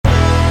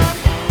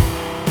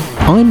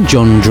I'm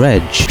John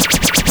Dredge.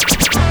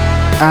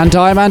 And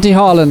I'm Andy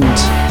Harland.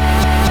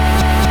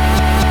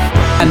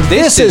 And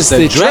this is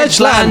the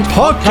Dredgeland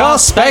Podcast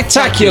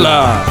Spectacular.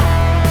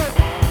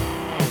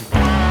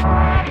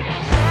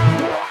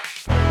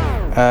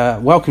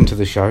 Welcome to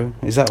the show.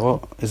 Is that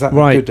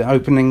Right. a good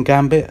opening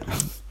gambit?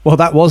 Well,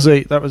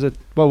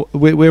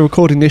 we're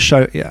recording this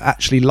show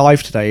actually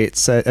live today.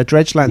 It's a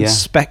Dredgeland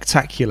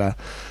Spectacular.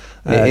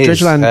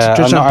 Dredgeland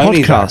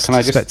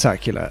Podcast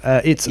Spectacular.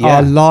 It's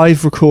our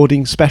live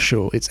recording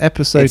special. It's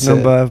episode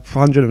number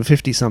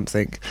 150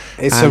 something.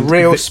 It's a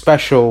real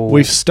special.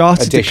 We've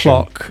started edition.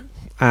 the clock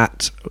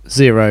at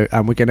 0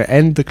 and we're going to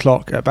end the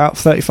clock at about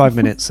 35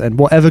 minutes, and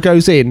whatever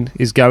goes in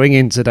is going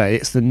in today.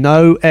 It's the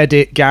no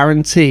edit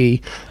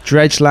guarantee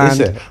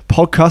Dredgeland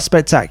Podcast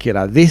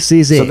Spectacular. This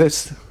is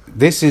it.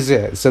 This is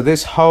it. So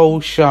this whole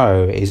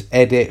show is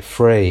edit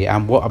free,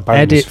 and what a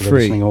bonus for the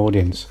listening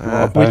audience.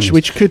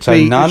 Which could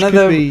be none of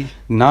the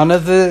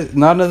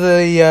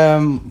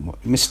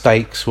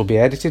mistakes will be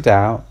edited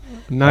out.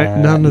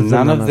 None of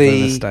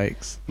the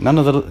mistakes. None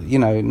of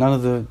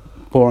the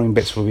boring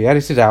bits will be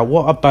edited out.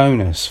 What a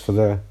bonus for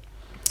the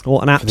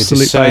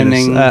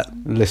discerning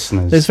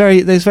listeners. There's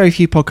very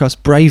few podcasts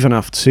brave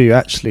enough to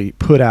actually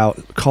put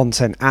out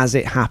content as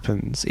it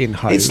happens in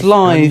Hove. It's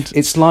live.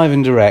 It's live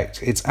and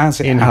direct. It's as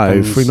it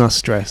happens. Hove. We must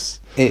stress.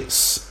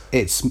 It's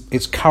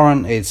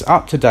current. It's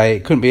up to date.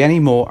 It couldn't be any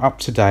more up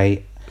to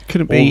date.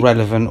 Couldn't be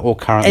relevant or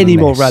current.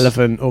 More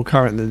relevant or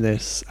current than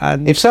this.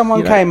 And if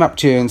someone came up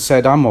to you and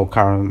said, "I'm more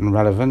current and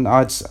relevant,"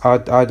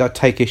 I'd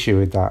take issue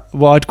with that.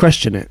 Well, I'd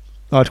question it.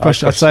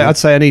 I'd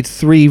say I need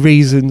 3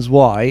 reasons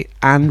why,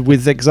 and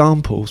with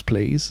examples,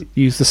 please.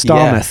 Use the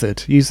STAR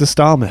method. Use the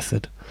STAR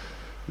method.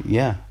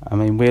 Yeah, I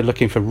mean, we're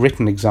looking for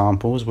written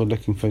examples. We're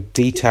looking for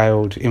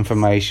detailed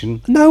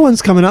information. No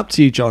one's coming up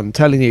to you, John,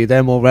 telling you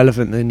they're more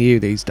relevant than you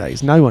these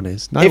days. No one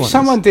is. If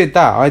someone did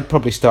that, I'd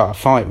probably start a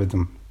fight with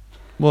them.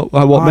 What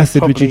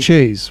method would you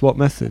choose? What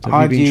method?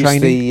 I'd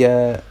use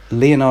the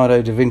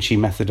Leonardo da Vinci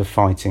method of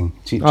fighting.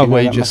 Do you know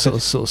where you that just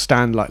sort of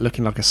stand like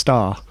looking like a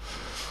star.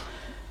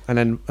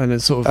 And then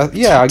sort of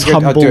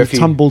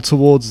tumble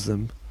towards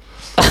them.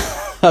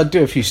 I'd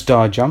do a few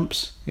star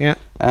jumps. Yeah.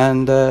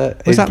 And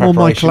was that more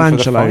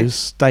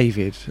Michelangelo's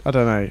David? I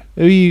don't know.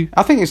 Who are you?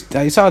 I think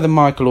it's either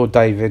Michael or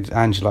David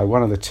Angelo,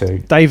 one of the two.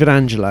 David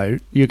Angelo.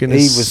 You're gonna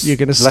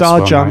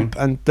star jump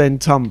and then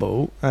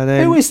tumble, and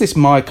then who is this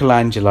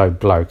Michelangelo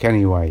bloke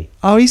anyway?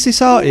 Oh, he's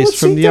this artist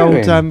from the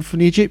old from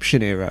the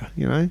Egyptian era.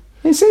 You know.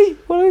 Is he?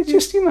 Well, it's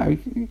just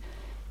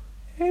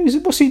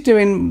what's he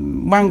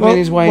doing wangling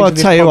his way into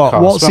this podcast? I'll tell you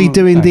what, what's he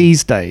doing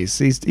these days?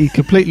 He's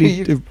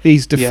completely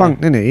he's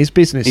defunct, isn't he? His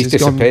business has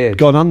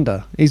gone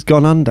under. He's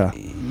gone under.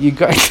 You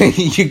got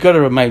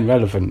to remain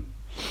relevant.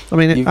 I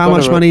mean, how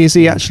much money is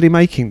he actually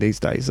making these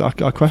days? I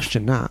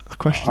question that.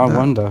 I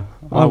wonder.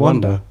 I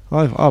wonder.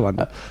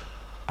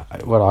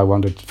 Well, I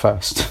wondered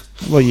first.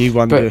 Well, you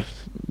wonder.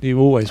 You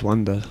always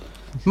wonder.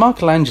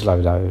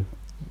 Michelangelo, though,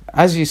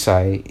 as you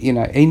say, he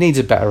needs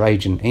a better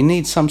agent. He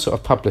needs some sort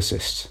of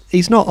publicist.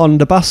 He's not on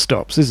the bus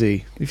stops, is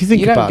he? If you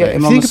think about it,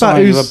 him on the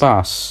side of a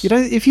bus.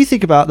 If you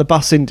think about the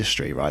bus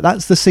industry, right?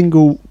 That's the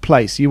single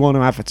place you want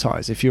to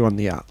advertise if you're on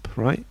the up,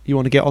 right? You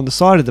want to get on the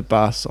side of the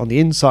bus, on the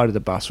inside of the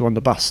bus, or on the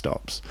bus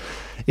stops.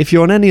 If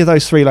you're on any of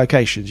those 3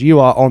 locations, you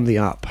are on the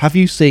up. Have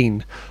you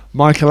seen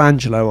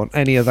Michelangelo on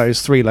any of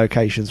those 3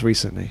 locations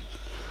recently?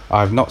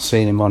 I've not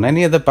seen him on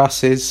any of the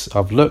buses.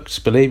 I've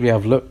looked. Believe me,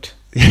 I've looked.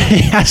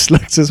 He has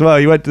looked as well.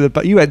 You went to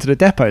the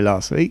depot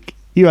last week.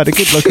 You had a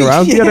good look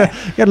around. You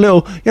had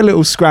a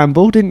little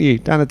scramble, didn't you,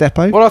 down the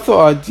depot? Well, I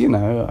thought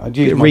I'd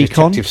use my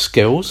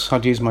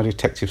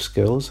detective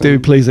skills. Do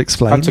please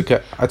explain.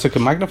 I took a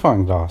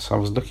magnifying glass. I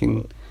was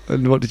looking.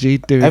 And what did you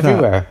do?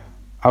 Everywhere.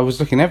 I was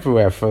looking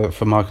everywhere for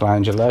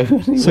Michelangelo.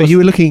 So you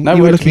were looking.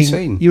 You were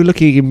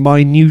looking in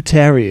minute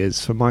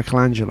areas for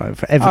Michelangelo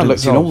for evidence. I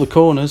looked in all the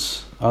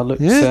corners. I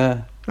looked.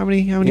 Yeah. How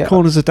many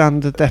corners are down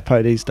the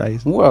depot these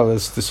days? Well,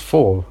 there's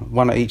 4,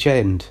 one at each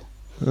end.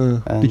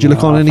 Did you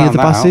look on any of the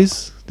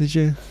buses? Did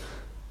you?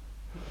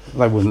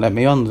 They wouldn't let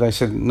me on. They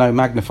said no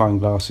magnifying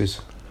glasses.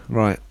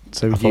 Right.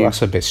 So I thought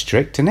that's a bit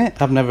strict, isn't it?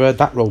 I've never heard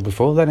that rule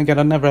before. Then again,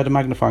 I've never had a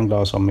magnifying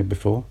glass on me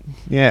before.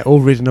 Yeah, or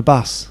ridden a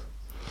bus.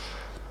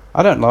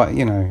 I don't like,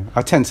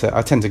 I tend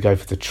to go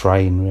for the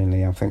train.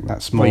 Really, I think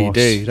that's more. Well, you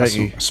do, don't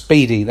you?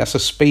 Speedy. That's a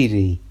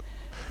speedy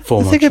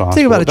form of transport.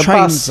 Think about the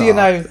bus,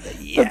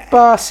 the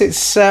bus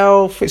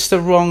itself, it's the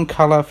wrong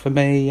colour for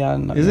me.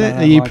 Is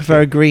it? You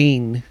prefer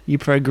green? You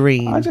prefer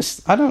green? I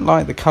don't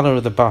like the colour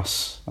of the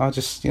bus. Are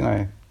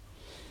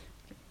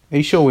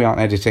you sure we aren't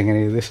editing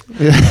any of this?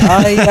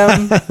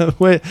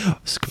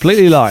 It's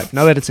completely live,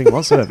 no editing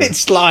whatsoever.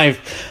 It's live.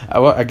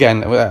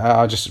 Again,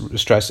 I'll just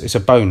stress it's a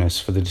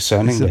bonus for the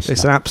discerning listener.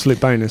 It's an absolute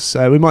bonus.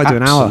 We might do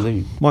an hour.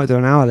 Might do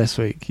an hour this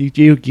week.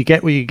 You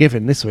get what you're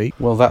given this week.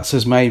 Well, that's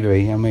as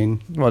maybe. I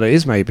mean, well, it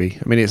is maybe.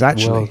 I mean, it's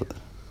actually.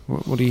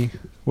 What are you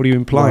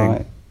implying?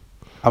 Right.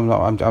 I'm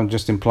not. I'm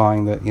just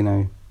implying that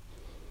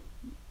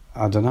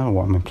I don't know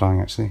what I'm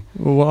implying actually.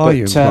 Well, what are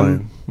you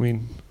implying? I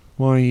mean,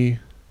 why are you?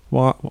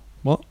 What?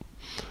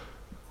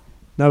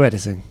 No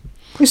editing.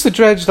 It's the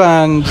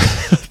Dredgeland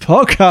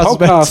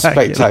podcast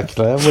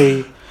spectacular.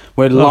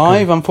 We're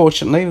live,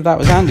 unfortunately. That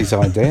was Andy's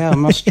idea, I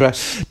must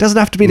stress. Doesn't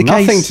have to be the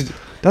case.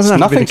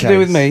 Nothing to do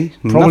with me.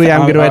 Probably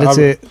am going to edit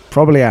it.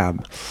 Probably am.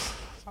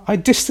 I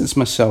distance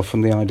myself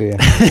from the idea.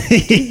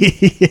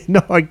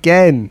 Not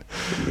again.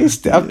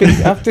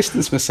 I've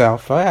distanced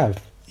myself. I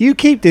have. You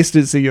keep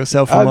distancing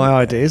yourself from my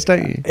ideas,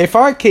 don't you? If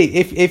I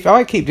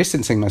keep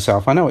distancing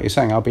myself, I know what you're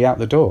saying. I'll be out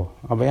the door.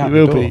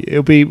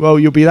 You'll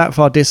be that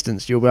far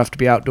distanced. You'll have to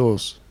be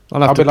outdoors.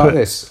 I'll be like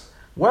this.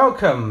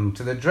 Welcome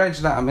to the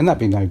Dredgeland. I mean, that'd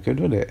be no good,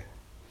 would it?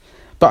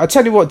 But I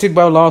tell you what did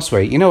well last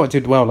week. You know what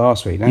did well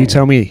last week? Don't you?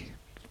 Tell me.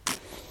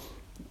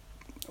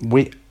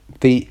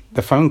 The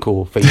phone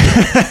call feature.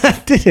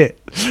 Did it?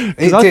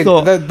 It did.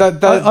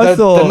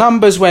 The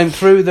numbers went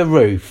through the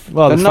roof.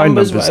 Well, the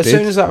numbers as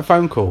soon as that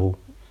phone call.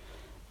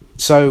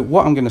 So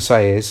what I'm going to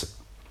say is,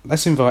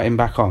 let's invite him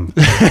back on.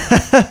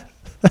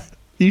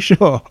 You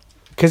sure?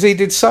 Because he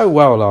did so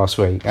well last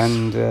week,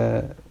 and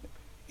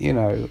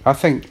I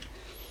think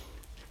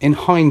in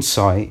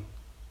hindsight,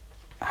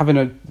 having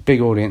a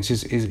big audience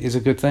is a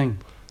good thing.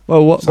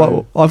 Well,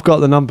 I've got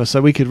the number, so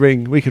we could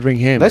ring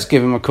him. Let's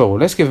give him a call.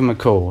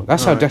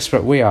 That's how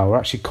desperate we are. We're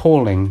actually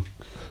calling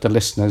the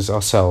listeners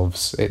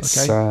ourselves.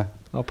 It's okay.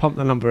 I'll pump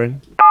the number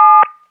in.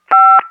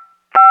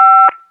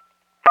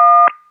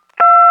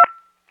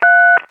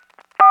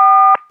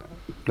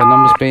 The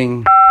number's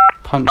being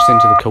punched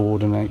into the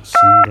coordinates,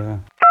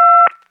 and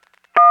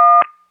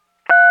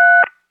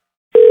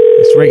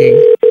it's ringing.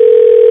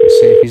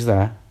 Let's see if he's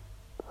there.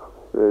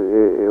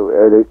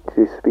 Hello, do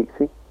you speak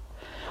to me?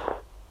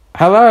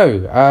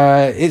 Hello,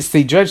 it's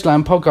the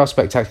Dredgeland Podcast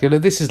Spectacular.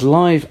 This is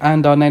live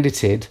and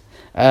unedited,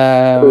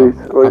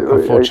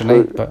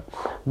 unfortunately. But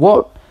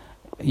what?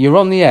 You're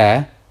on the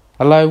air.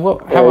 Hello,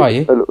 how are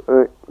you? Hello,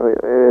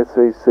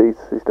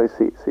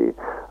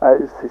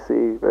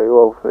 see very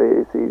well.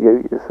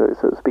 You sort of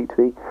speak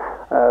to me,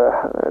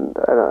 and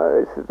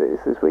it's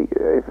this week.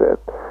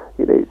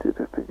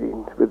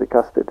 With the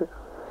custard.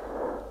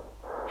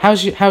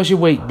 How's your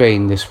week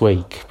been this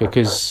week?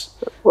 Because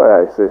it's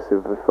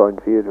fine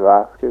for you to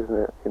ask, isn't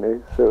it?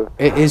 So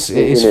it is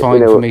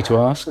fine for me to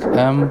ask. In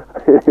a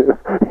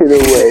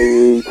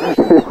way,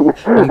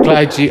 I'm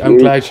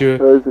glad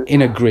you're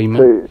in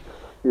agreement.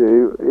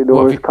 So,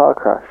 enormous car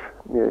crash.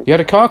 You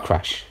had a car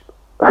crash.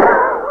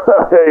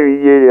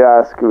 You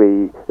ask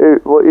me.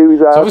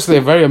 Who's It's obviously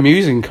a very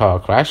amusing car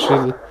crash.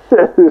 You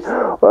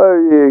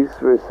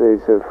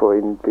so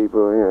 14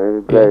 people,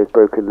 various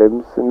broken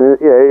limbs, and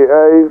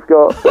you've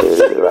got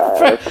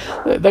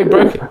they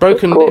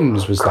broken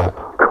limbs. Was that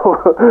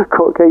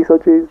court case on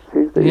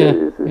Tuesday?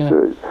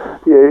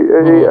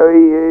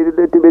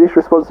 Diminished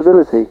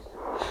responsibility.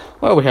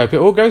 Well, we hope it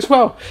all goes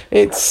well.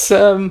 It's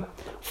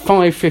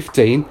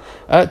 5:15.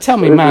 Tell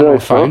me, man on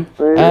phone.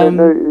 What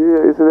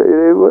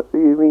do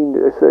you mean?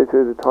 So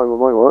to the time on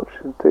my watch,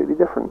 it's totally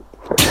different.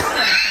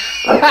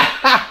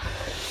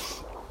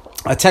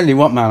 I tell you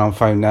what, man on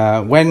phone.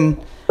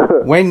 When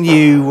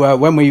you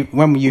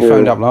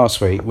phoned up last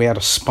week, we had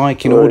a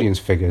spike in audience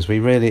figures. We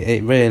really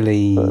did well. I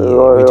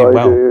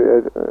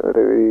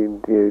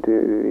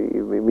don't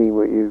really mean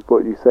what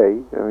you say.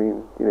 I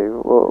mean,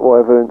 what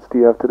evidence do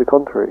you have to the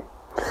contrary?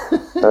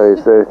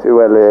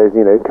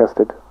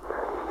 Custard.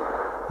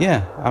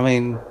 Yeah, I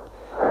mean,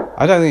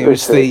 I don't think it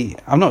was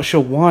I'm not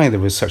sure why there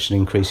was such an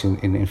increase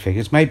in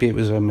figures. Maybe it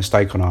was a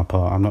mistake on our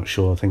part. I'm not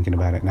sure, thinking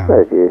about it now.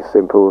 It's a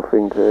simple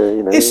thing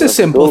to, It's a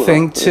simple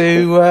thing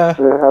to... have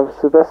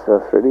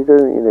Sylvester, really,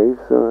 don't you?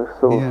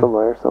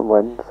 Somewhere.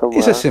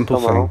 It's a simple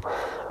thing.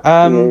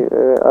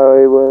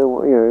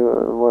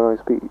 When I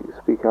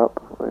speak up,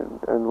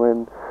 and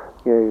when,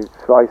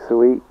 twice a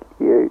week,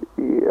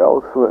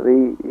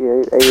 ultimately,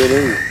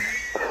 A&E.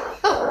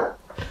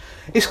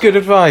 It's good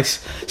advice.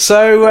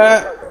 So...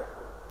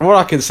 what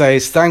I can say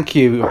is thank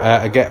you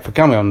again for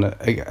coming on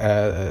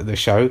the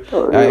show.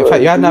 In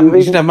fact, you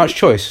didn't have much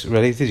choice,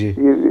 really, did you?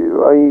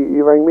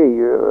 You rang me.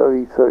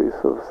 You sort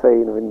of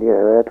saying when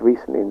I had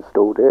recently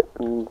installed it,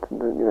 and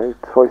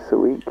twice a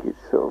week you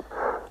sort of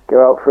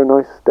go out for a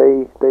nice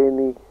day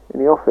in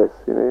the office.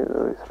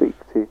 I speak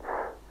to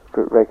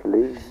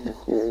regularly.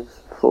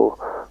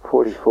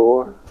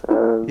 4:44.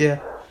 Yeah.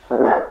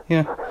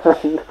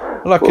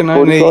 Well, I can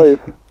only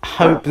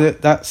hope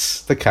that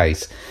that's the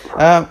case.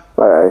 I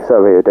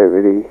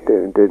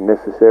don't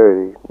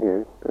necessarily,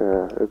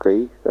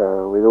 agree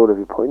with all of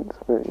your points,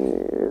 but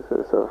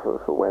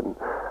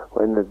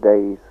when the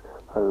days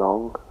are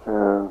long,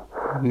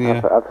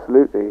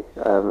 absolutely,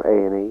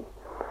 A&E.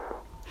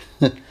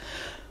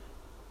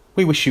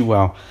 We wish you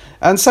well,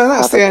 and so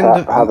that's the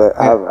end.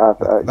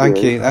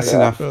 Thank you. That's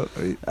enough.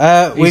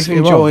 We've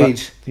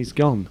enjoyed. He's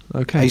gone.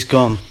 Okay, he's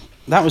gone.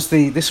 That was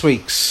this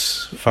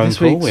week's phone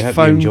call. We hope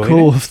phone you enjoyed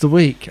call it. of the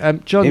week.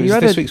 John, it was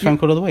this week's phone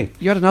call of the week.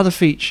 You had another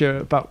feature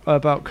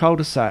about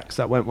cul-de-sacs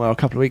that went well a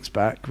couple of weeks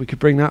back. We could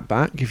bring that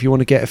back if you want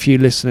to get a few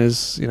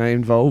listeners,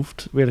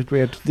 involved. We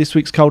had this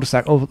week's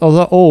cul-de-sac,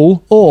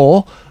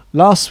 or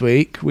last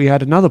week we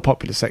had another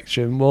popular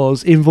section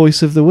was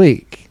invoice of the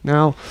week.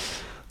 Now,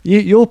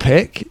 Your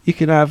pick. You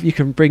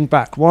can bring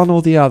back one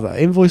or the other.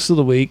 Invoice of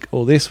the week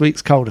or this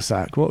week's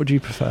cul-de-sac. What would you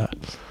prefer?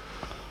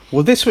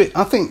 Well, this week,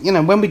 I think,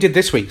 when we did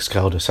this week's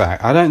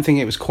cul-de-sac, I don't think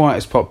it was quite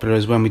as popular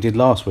as when we did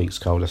last week's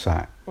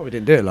cul-de-sac. Well, we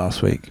didn't do it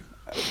last week.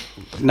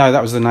 No,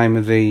 that was the name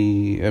of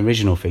the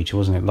original feature,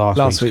 wasn't it?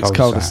 Last week's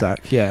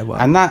cul-de-sac. Yeah, well.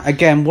 And that,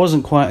 again,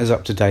 wasn't quite as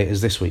up-to-date as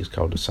this week's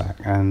cul-de-sac.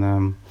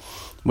 And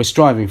we're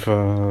striving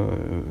for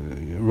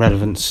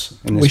relevance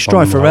in this. We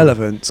strive for world.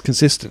 relevance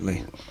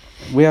consistently.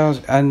 We are,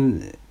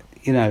 and,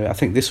 I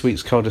think this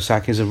week's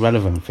cul-de-sac is a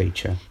relevant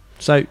feature.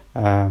 So...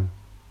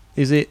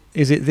 Is it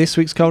this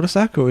week's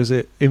cul-de-sac or is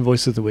it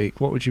invoice of the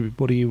week? What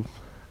are you?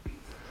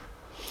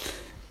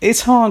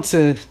 It's hard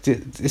to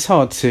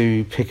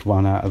pick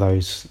one out of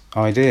those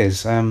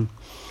ideas. I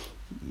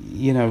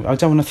don't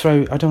want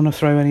to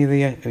throw any of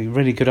the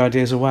really good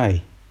ideas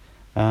away.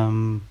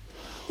 We'll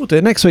do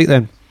it next week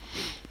then.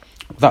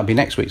 That'll be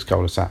next week's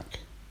cul-de-sac.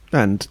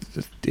 And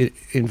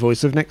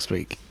invoice of next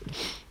week.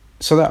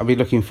 So that'll be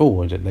looking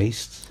forward at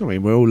least. I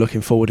mean, we're all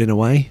looking forward in a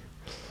way.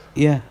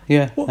 Yeah.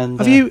 What, and,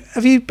 have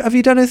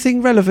you done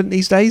anything relevant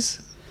these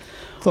days?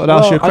 Thought I'd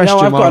ask you a question.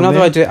 I've got another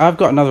idea. I've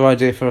got another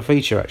idea for a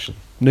feature actually.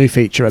 New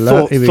feature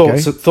alert. Here we go.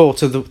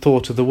 Thought of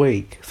the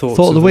week. Thought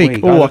of the week.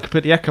 Oh, I could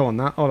put the echo on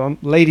that. Hold on,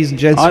 ladies and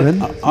gentlemen.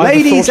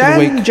 Ladies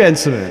and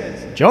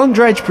gentlemen, John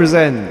Dredge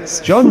presents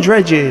John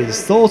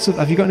Dredge's thoughts of.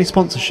 Have you got any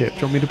sponsorship? Do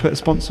you want me to put a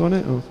sponsor on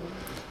it? Or?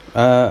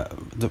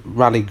 The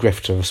Rally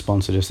Grifter have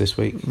sponsored us this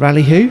week.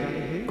 Rally who?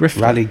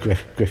 Grifter. Rally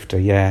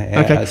Grifter,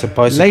 yeah. Okay. It's a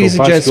bicycle. Ladies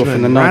and gentlemen,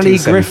 from the Rally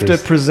 1970s.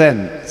 Grifter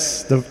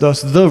presents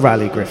the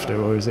Rally Grifter,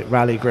 or is it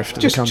Rally Grifter?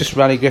 Just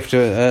Rally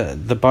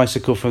Grifter, the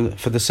bicycle for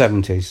the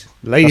 70s.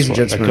 Ladies and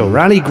gentlemen,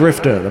 Rally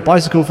Grifter, the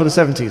bicycle for the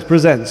 70s,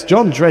 presents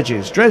John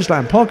Dredge's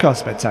Dredgeland Podcast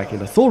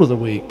Spectacular Thought of the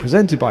Week,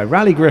 presented by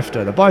Rally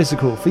Grifter, the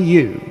bicycle for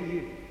you.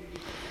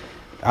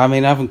 I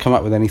mean, I haven't come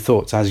up with any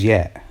thoughts as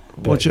yet.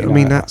 But,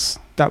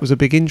 That was a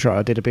big intro.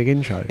 I did a big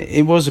intro.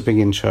 It was a big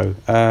intro.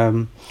 I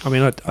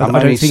mean, I I'm don't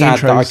only think sad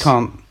that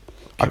intros...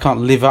 I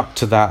can't live up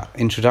to that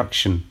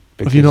introduction.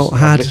 Have you not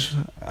had?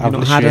 I've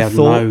not had a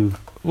thought?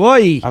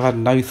 I've had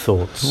no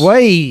thoughts.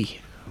 Way.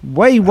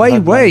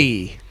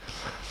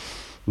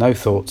 No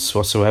thoughts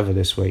whatsoever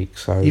this week.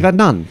 So you've had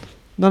none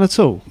at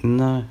all.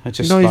 No, I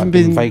just not even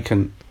been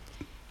vacant.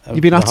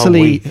 You've been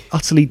utterly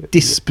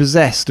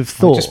dispossessed of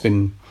thought.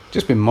 I've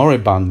just been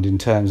moribund in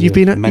terms of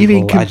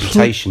mental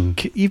agitation.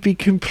 You've been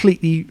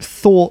completely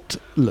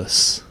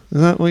thoughtless. Is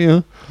that what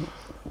you're?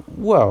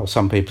 Well,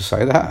 some people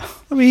say that.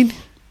 I mean,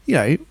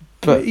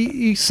 but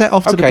you set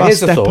off to the Okay, bus here's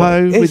the thought.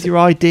 depot with your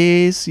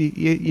ideas.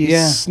 You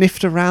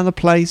sniffed around the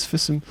place for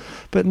some,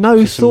 but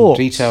no thought.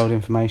 Detailed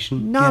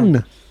information.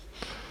 None.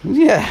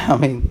 Yeah, I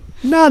mean,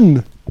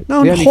 none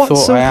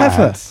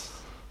whatsoever.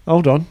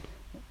 Hold on.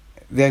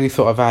 The only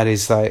thought I've had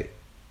is that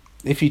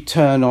if you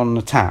turn on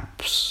the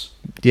taps.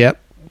 Yep.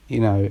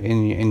 In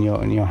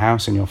your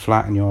house, in your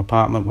flat, in your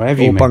apartment,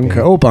 wherever you may be.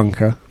 Or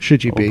bunker,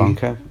 should you be.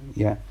 Bunker,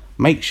 yeah.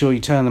 Make sure you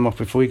turn them off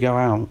before you go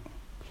out.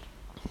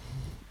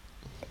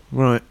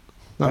 Right.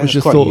 That was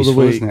your thought of the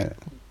week. Isn't it?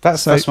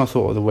 That's my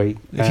thought of the week.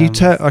 If you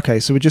turn, okay,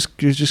 so we're just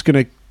going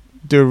to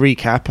do a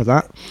recap of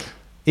that.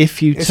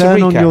 If you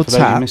turn on your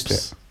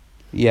taps,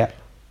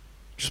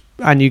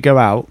 and you go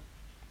out,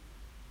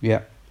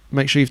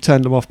 make sure you've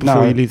turned them off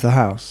before you leave the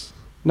house.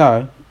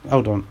 No,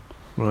 hold on.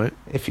 Right.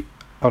 If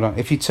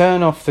you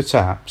turn off the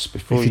taps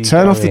before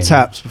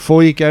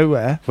you go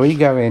where? Before you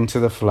go into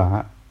the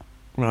flat.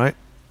 Right.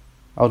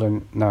 Hold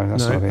on. No,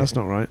 that's not it. That's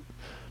not right.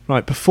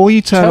 Right, before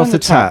you turn off the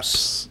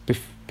taps.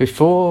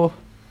 Before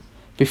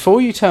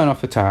you turn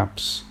off the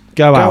taps,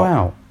 go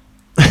out.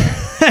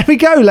 There we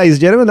go, ladies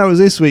and gentlemen. That was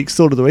this week's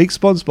Thought of the Week,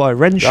 sponsored by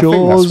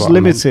Renshaws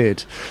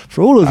Limited.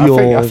 For all of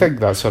I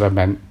think that's what I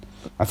meant.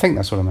 I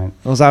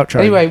was outro.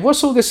 Anyway,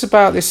 what's all this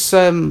about? This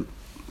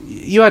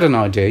you had an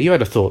idea. You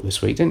had a thought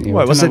this week, didn't you?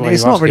 Well, it's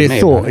not really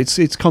a thought.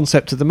 It's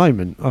concept at the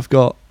moment. I've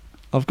got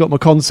my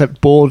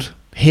concept board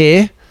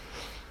here.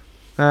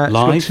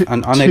 Live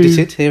and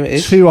unedited. Here it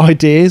is. 2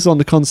 ideas on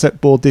the concept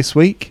board this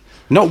week.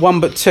 Not 1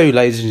 but 2,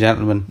 ladies and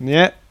gentlemen.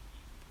 Yeah.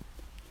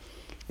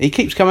 He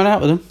keeps coming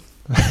out with them.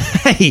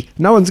 Hey,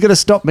 no one's going to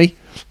stop me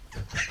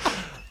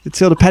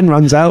until the pen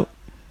runs out,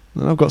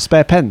 and I've got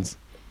spare pens.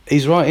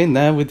 He's right in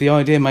there with the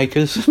idea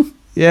makers.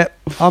 Yeah,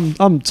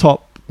 I'm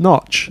top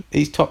notch.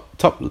 He's top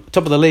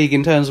of the league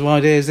in terms of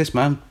ideas. This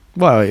man.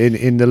 Well,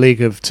 in the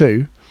league of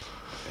 2.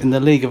 In the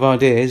league of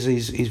ideas,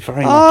 he's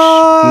very much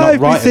not right.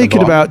 I've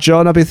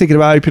been thinking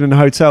about opening a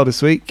hotel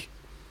this week.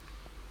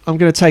 I'm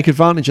going to take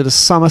advantage of the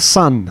summer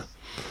sun.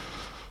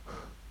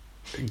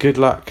 Good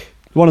luck.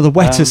 One of the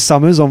wettest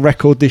summers on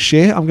record this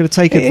year. I'm going to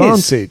take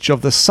advantage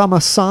of the summer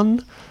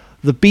sun,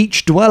 the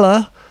beach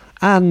dweller,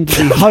 and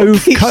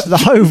the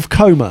Hove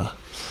coma.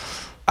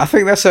 I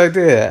think that's a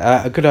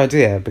good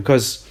idea,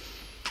 because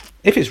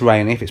if it's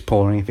raining, if it's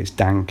pouring, if it's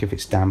dank, if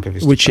it's damp, if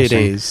it's which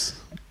depressing,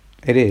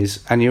 it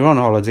is, and you're on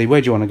holiday,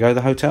 where do you want to go?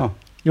 The hotel.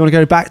 You want to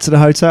go back to the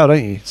hotel,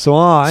 don't you? So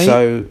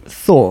I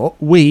thought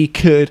we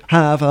could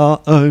have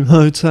our own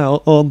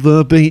hotel on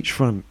the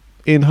beachfront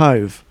in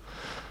Hove.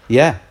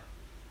 Yeah.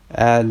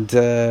 And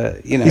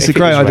It's a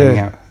great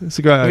idea. It's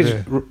a great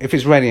idea. If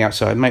it's raining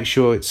outside, make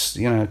sure it's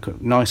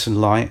nice and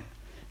light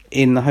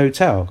in the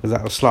hotel, because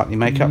that will slightly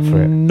make up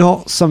for it.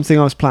 Not something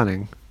I was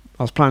planning.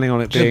 I was planning on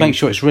it Just being... make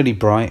sure it's really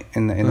bright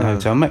in the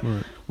hotel.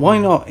 Why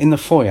not in the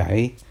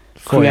foyer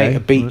create a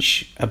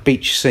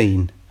beach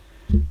scene?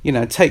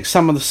 Take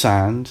some of the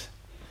sand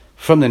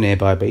from the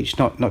nearby beach.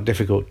 Not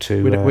difficult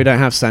to. We don't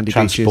have sandy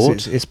transport.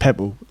 beaches. It's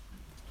pebble.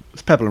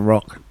 It's pebble and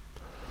rock.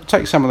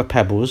 Take some of the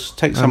pebbles.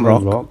 Take some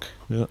of the rock.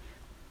 Yeah.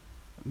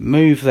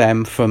 Move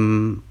them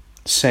from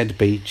said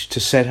beach to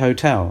said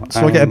hotel.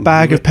 So I get a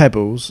bag of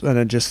pebbles and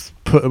then just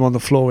put them on the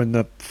floor in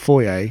the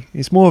foyer.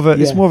 It's more of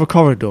a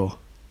corridor.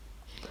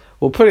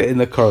 We'll put it in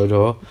the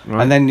corridor,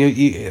 right. and then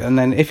and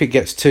then if it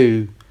gets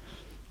too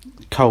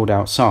cold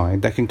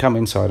outside, they can come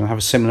inside and have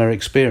a similar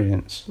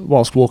experience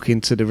whilst walking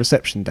to the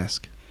reception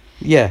desk.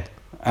 Yeah,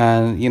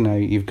 and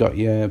you've got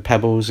your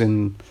pebbles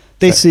in.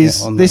 This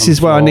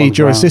is where I need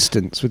your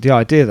assistance with the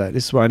idea, though.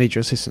 This is where I need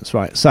your assistance,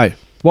 right? So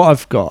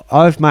what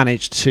I've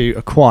managed to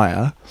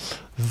acquire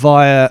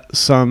via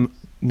some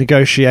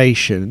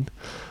negotiation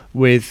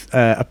with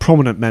a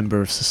prominent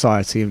member of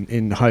society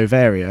in the Hove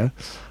area,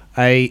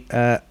 a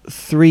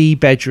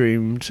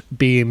 3-bedroomed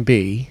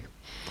B&B,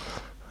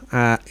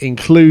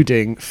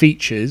 including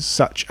features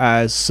such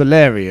as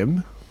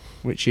solarium,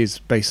 which is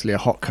basically a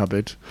hot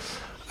cupboard,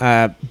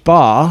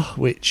 bar,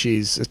 which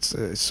is it's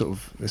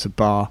a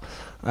bar,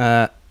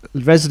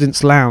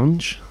 residence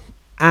lounge,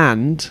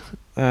 and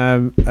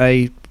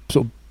a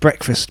sort of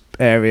breakfast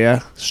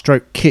area,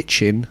 stroke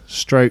kitchen,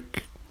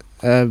 stroke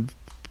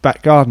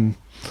back garden.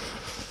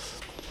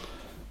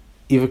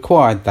 You've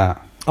acquired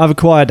that. I've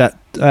acquired that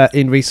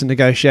in recent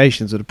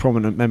negotiations with a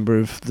prominent member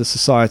of the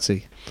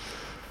society.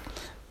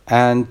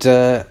 And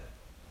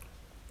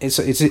is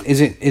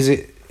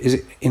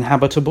it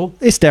inhabitable?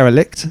 It's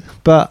derelict,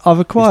 but I've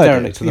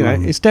acquired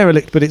it's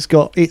derelict, but it's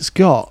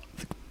got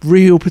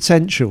real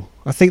potential.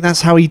 I think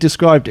that's how he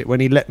described it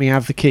when he let me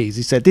have the keys.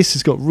 He said this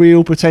has got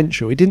real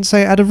potential. He didn't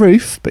say it had a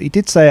roof, but he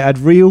did say it had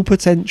real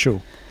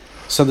potential.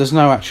 So there's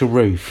no actual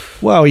roof.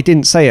 Well, he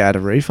didn't say it had a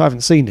roof. I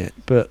haven't seen it,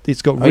 but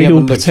it's got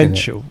real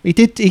potential. He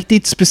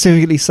did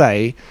specifically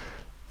say,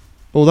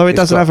 although it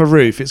doesn't have a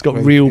roof, it's got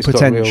real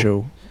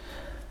potential.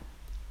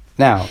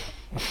 Now,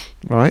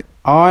 right?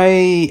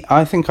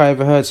 I think I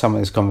overheard some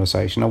of this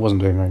conversation. I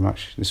wasn't doing very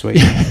much this week.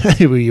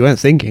 Well, you weren't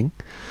thinking.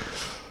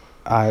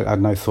 I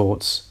had no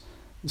thoughts,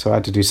 so I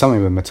had to do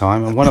something with my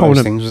time. And one of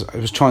those things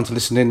was trying to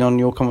listen in on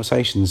your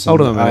conversations.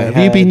 Hold on a minute.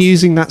 Have you been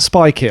using that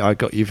spy kit I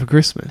got you for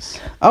Christmas?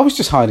 I was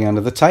just hiding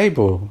under the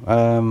table.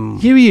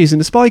 You were using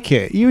the spy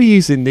kit. You were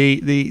using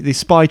the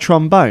spy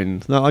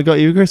trombone that I got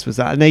you for Christmas.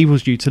 That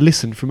enables you to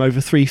listen from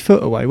over 3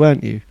 foot away,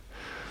 weren't you?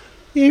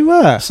 You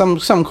were. Some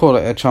call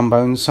it a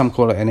trombone. Some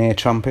call it an ear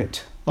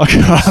trumpet.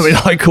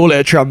 I call it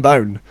a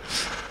trombone.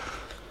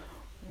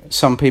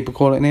 Some people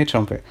call it an ear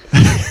trumpet.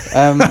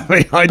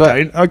 I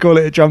don't. I call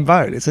it a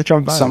trombone. It's a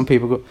trombone. Some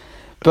people call...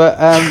 But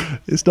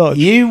it's not.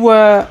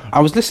 I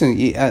was listening.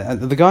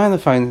 The guy on the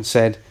phone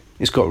said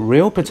it's got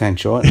real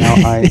potential. Now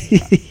I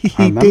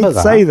remember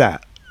that. Say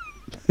that.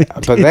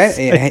 But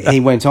then he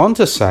went on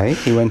to say.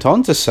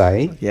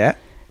 Yeah.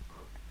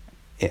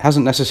 It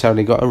hasn't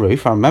necessarily got a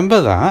roof. I remember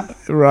that.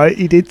 Right,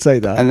 he did say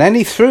that. And then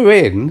he threw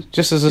in,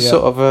 just as a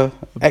sort of a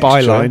extra,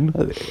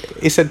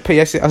 byline. He said,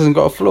 "P.S. It hasn't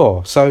got a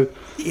floor." So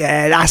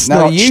yeah, that's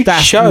now not. You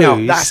that's chose.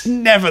 No, that's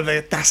never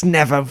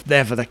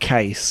the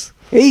case.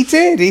 He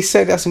did. He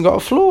said it hasn't got a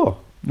floor.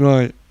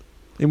 Right.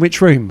 In which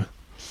room?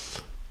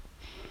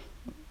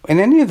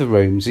 In any of the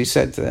rooms, he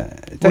said.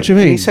 What do you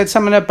mean? He said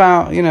something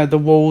about the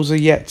walls are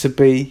yet to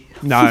be.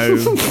 No.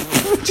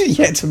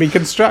 Yet to be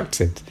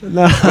constructed.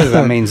 No. Whether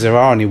that means there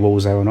are any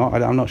walls there or not,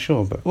 I'm not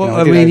sure. But well,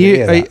 I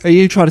mean, are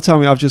you trying to tell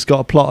me I've just got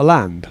a plot of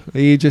land? Are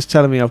you just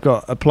telling me I've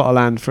got a plot of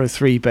land for a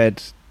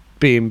 3-bed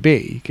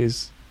B&B?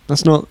 Because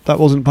that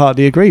wasn't part of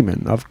the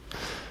agreement.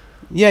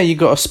 Yeah, you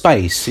got a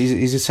space.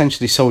 He's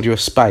essentially sold you a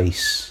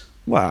space.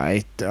 Well,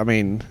 I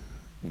mean,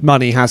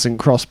 money hasn't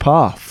crossed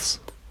paths.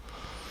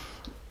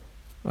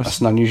 That's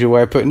an unusual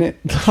way of putting it.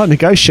 I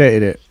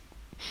negotiated it.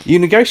 You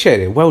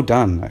negotiated it. Well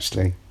done,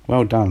 actually.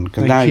 Well done,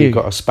 because now you've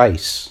got a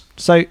space.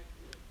 So,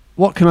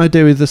 what can I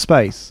do with the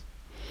space?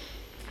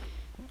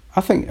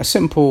 I think a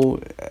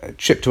simple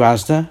trip to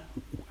Asda,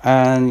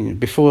 and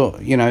before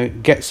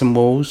get some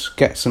walls,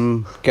 get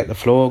the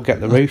floor,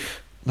 get the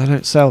roof. They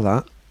don't sell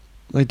that.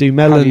 They do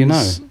melons. How do you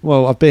know?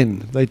 Well, I've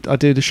been. I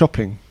do the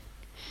shopping.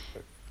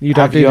 You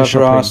don't have do you the ever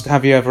shopping.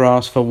 Have you ever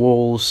asked for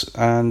walls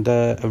and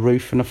a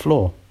roof and a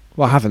floor?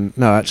 Well, I haven't.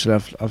 No,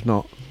 actually, I've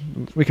not.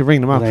 We could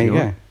ring them up. There you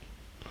go.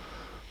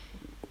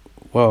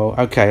 Well,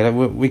 okay,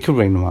 we could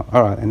ring them up.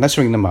 All right, and let's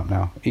ring them up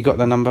now. You got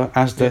the number?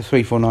 Asda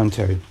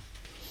 3492.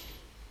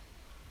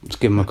 Let's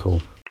give them a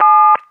call.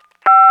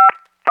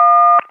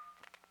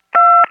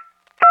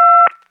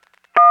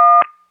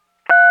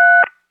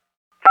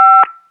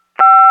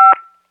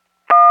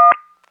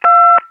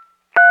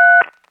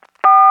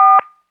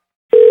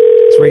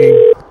 It's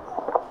ringing.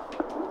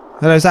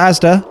 Hello, is that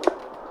Asda?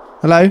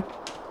 Hello?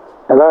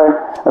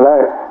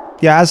 Hello?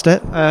 Yeah, Asda.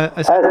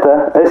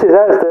 Asda. This is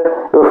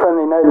Asda, your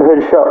friendly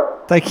neighbourhood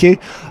shop. Thank you.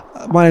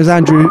 My name's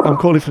Andrew. I'm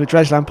calling for the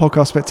Dredgeland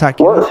Podcast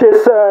Spectacular. What's your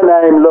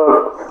surname,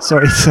 love?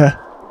 Sorry, sir.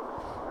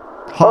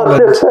 What's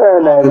your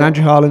surname?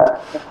 Andrew Harland.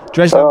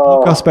 Dredgeland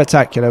Podcast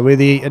Spectacular. We're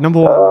the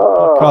number one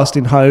podcast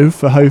in Hove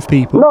for Hove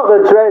people. Not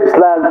the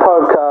Dredgeland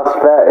Podcast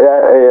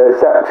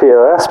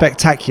Spectacular.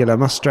 Spectacular,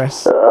 must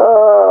stress. I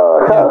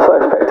can't say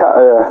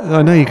spectacular.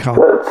 I know you can't.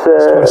 But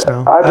Stress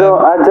now. I've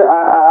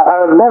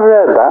never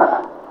heard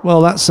that.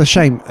 Well, that's a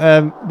shame.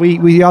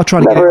 We are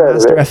trying to get on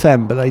Asda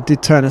FM, but they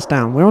did turn us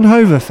down. We're on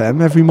Hove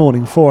FM every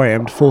morning, 4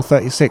 a.m. to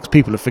 4:36.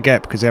 People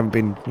forget because they haven't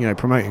been,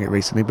 promoting it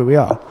recently, but we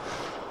are.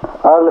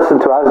 I listen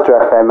to Asda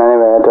FM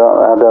anyway. I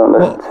don't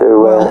listen to.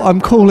 Well, I'm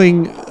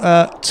calling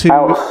to.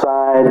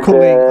 Outside. I'm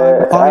calling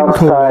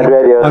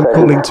radio. I'm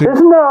calling to.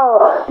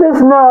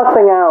 There's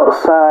nothing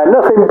outside.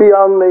 Nothing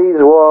beyond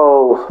these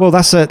walls. Well,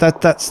 that's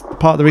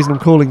part of the reason I'm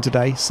calling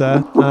today,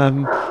 sir.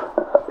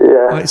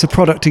 Yeah. It's a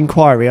product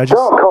inquiry.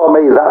 Don't call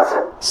me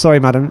that. Sorry,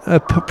 madam. A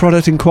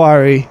product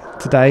inquiry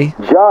today.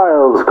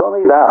 Giles, call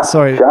me that.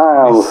 Sorry,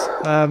 Giles.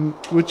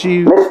 Would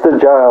you, Mr.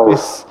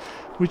 Giles?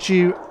 Would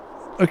you?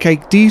 Okay.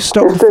 Do you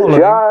stop Mr. the following?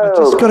 Giles. I've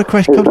just got a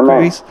question. Couple of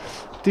queries.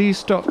 Do you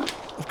stop?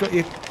 I've got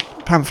your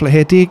pamphlet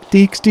here. Do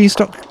you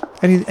stock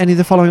any of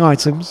the following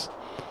items?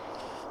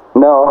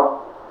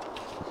 No.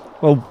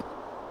 Well,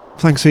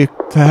 thanks for your.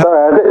 Sorry,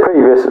 I was a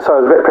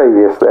bit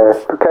previous there.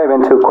 Came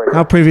in too quick.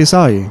 How previous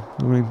are you?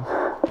 I mean.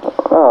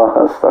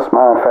 Oh, that's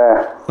my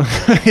affair.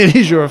 It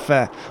is your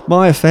affair.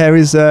 My affair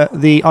is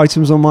the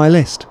items on my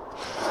list.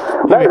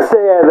 Let's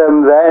hear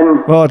them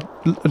then. Well,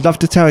 I'd love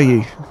to tell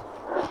you.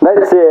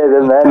 Let's hear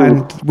them then.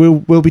 And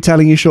we'll be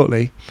telling you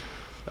shortly.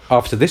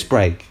 After this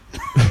break.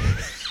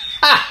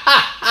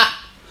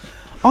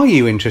 Are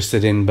you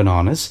interested in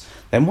bananas?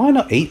 Then why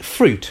not eat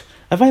fruit?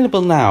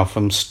 Available now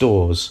from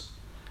stores.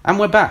 And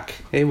we're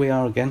back. Here we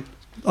are again.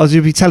 I was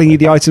going to be telling you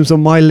the items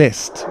on my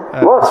list.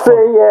 What's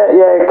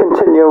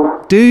continue.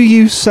 Do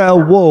you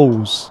sell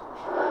walls?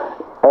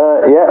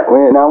 Yeah.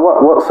 Now,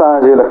 what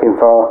size are you looking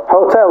for?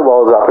 Hotel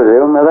walls, I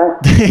presume, are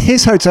they?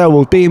 His hotel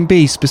walls,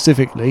 B&B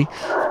specifically.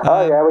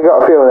 Oh yeah, we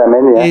got a few of them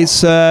in. Yeah.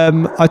 It's I'd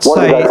What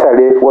say. did I tell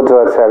you? What did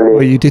I tell you?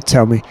 Well, you did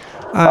tell me.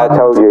 I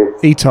told you.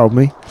 He told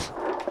me.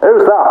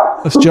 Who's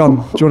that? That's John.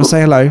 Do you want to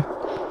say hello?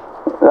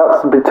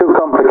 That's a bit too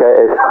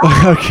complicated.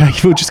 Okay,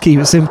 we'll just keep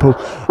it simple.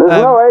 There's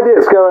no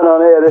idiots going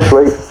on here this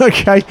week.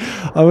 Okay.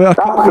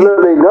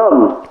 Absolutely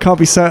none. Can't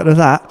be certain of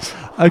that.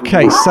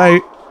 Okay, so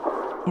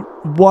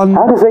one.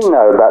 How does he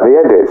know about the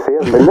edits? He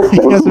hasn't been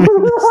listening. He hasn't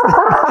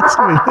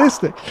been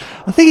listening.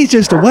 I think he's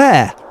just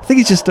aware.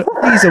 He's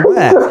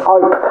aware.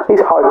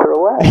 He's hyper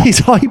aware. He's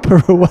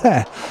hyper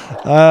aware.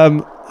 Who's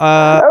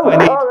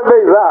calling me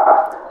that?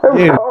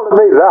 Who's calling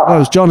me that? Oh, it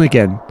was John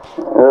again.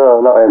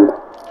 Oh, not him.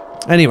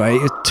 Anyway,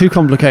 it's too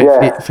complicated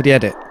for the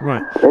edit.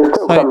 Right. It's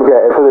too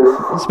complicated for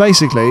this. So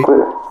basically,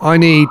 I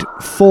need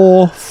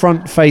 4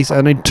 front face.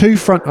 I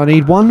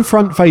need 1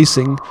 front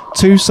facing,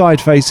 2 side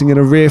facing, and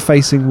a rear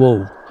facing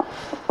wall.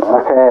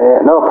 Okay,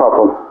 yeah, no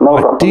problem. No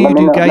problem. Do you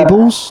do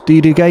gables? Do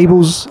you do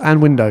gables and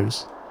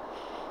windows?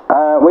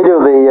 We do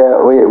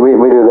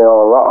the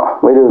whole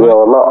lot. We do the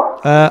whole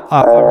lot.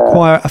 I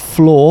require a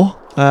floor,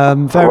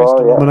 various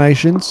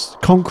denominations,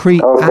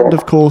 concrete, and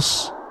of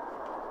course.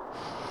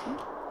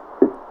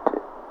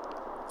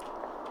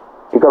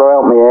 You've got to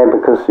help me here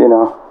because,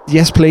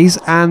 Yes, please.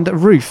 And a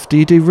roof. Do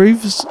you do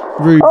roofs? Oh,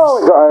 we've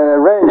got a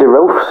range of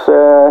roofs.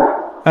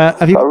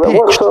 Have you got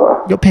pitched?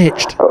 Got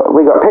pitched?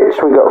 We got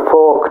pitched, we got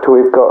forked,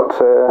 we've got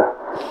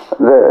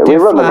we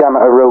run the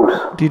gamut of roofs.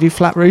 Do you do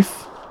flat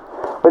roof?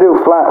 We do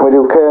flat, we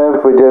do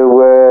curved, we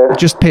do...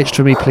 Just pitched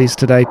for me, please,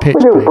 today. Pitched,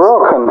 we do please.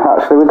 Broken,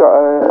 actually. We've got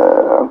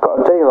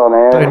a deal on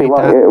here.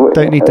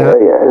 Don't need that.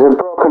 There's a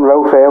broken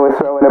roof here, we're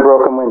throwing a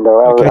broken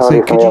window. Okay,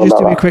 so could you just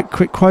do me a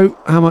quick quote?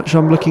 How much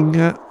I'm looking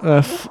at?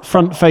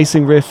 Front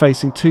facing, rear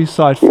facing, 2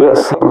 side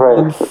facing,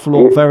 1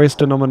 floor, various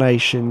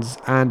denominations,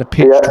 and a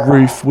pitched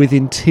roof with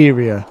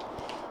interior.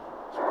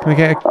 Can I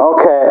get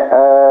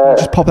a...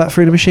 just pop that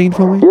through the machine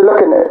for me? You're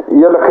looking at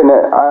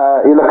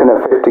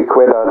 50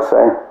 quid, I'd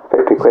say.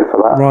 50 quid for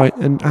that. Right,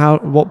 and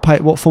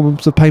what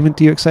forms of payment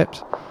do you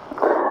accept?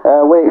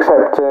 We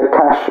accept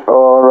cash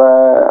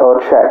or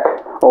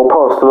cheque or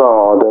postal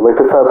order. We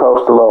prefer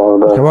postal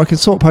order. Okay, well I can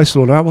sort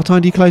postal order out. What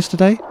time do you close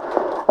today?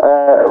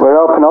 We're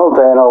open all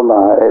day and all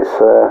night.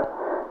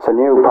 It's a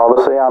new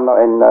policy. I'm not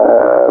in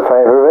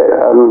favour of it.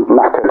 I'm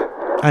knackered.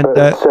 And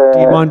do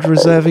you mind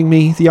reserving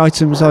me the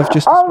items I've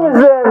just described? I'll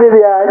reserve you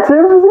the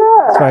items,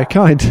 yeah. That's very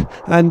kind.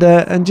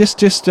 And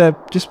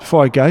just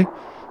before I go.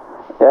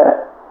 Yeah.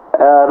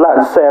 I'd like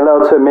to say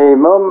hello to me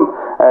mum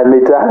and me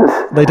dad.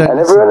 They don't and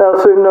listen. everyone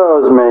else who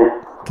knows me.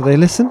 Do they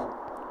listen?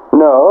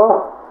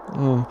 No.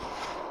 Oh.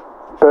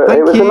 But Thank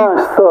it was you. a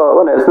nice thought,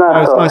 wasn't it? It's a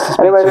nice thought. Nice to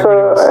speak anyway, to you, so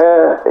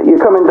really you're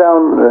coming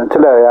down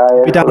today, are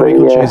you? Be down a week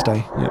on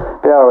Tuesday. Yeah.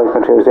 Be down a week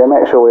on Tuesday.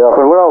 Make sure we're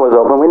open. We're always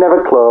open. We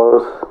never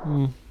close.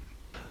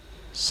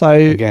 So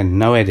again,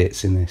 no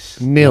edits in this.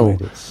 Nil. No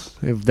edits.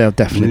 They'll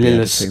definitely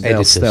Nilus be editing.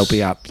 They'll editors.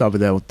 be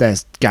up.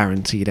 There's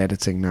guaranteed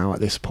editing now at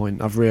this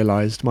point. I've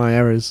realised my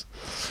errors.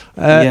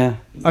 Yeah.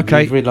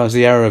 Okay. You've realised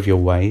the error of your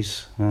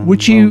ways. Would well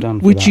you done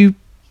for would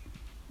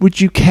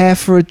that. you care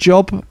for a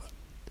job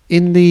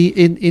in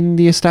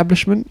the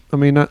establishment? I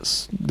mean,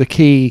 that's the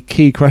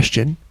key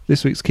question.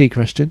 This week's key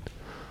question.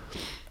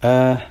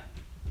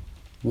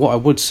 What I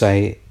would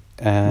say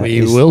you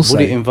is, will would say.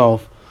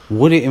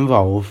 Would it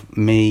involve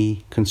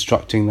me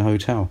constructing the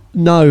hotel?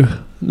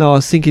 No, I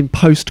was thinking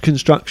post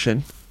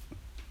construction.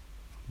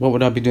 What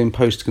would I be doing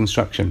post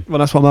construction? Well,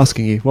 that's what I'm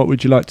asking you. What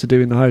would you like to do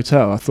in the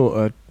hotel? I thought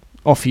I'd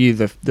offer you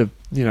the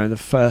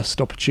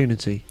first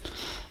opportunity.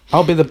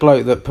 I'll be the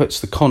bloke that puts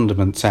the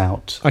condiments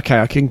out. Okay,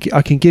 I can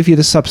give you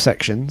the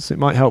subsections. It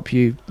might help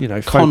you.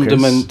 Focus.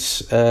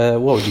 Condiment.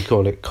 What would you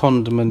call it?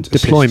 Condiment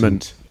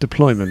Deployment. assistant.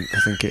 Deployment. I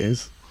think it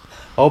is.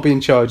 I'll be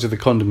in charge of the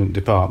condiment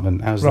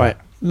department. How's Right.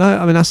 that? No,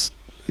 I mean that's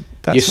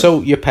Your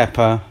salt, your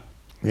pepper.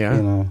 yeah.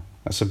 You know,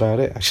 that's about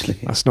it. Actually,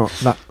 That's not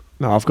that.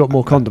 No, I've got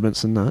more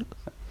condiments than that.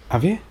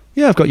 have you?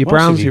 Yeah, I've got your What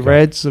else browns, have you your got?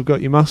 reds. I've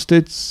got your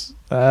mustards.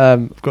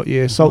 I've got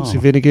your salts, Oh.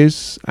 your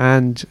vinegars,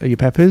 and your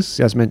peppers,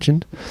 as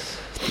mentioned.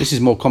 This is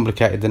more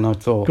complicated than I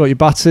thought. Got your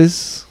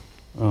butters,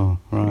 Oh,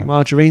 your right.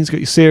 margarines. Got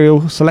your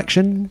cereal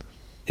selection.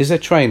 Is there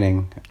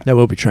training? There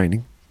will be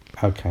training.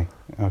 Okay.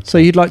 So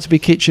you'd like to be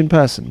kitchen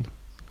person?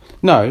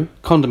 No,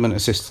 condiment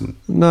assistant.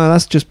 No,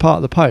 that's just part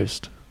of the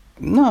post.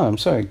 No, I'm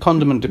sorry,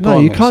 condiment No,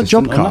 department. you can't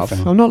job assistant or carve.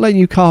 nothing. I'm not letting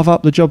you carve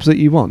up the jobs that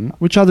you want.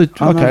 Which other?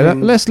 I'm Okay,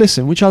 having- let's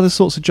listen. Which other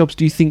sorts of jobs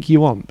do you think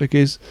you want?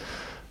 Because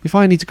if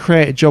I need to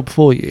create a job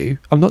for you,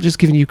 I'm not just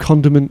giving you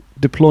condiment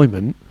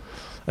deployment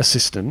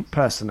assistant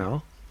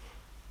personnel.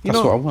 You're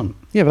That's not- what I want.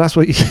 Yeah, but that's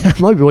what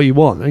might be what you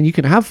want, and you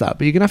can have that,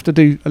 but you're gonna have to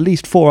do at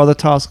least 4 other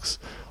tasks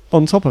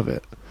on top of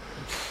it.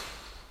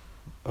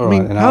 All I mean,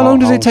 right, then how long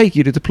does it take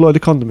you to deploy the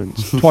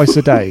condiments? Twice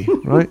a day,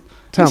 right?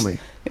 Tell me.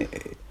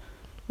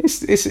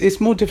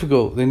 It's more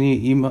difficult than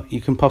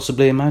you can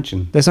possibly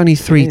imagine. There's only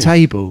 3 It is.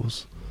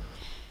 tables.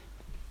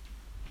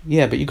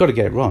 Yeah, but you've got to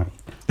get it right.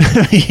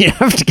 You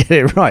have to get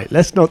it right.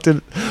 Let's not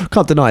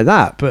can't deny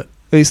that, but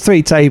there's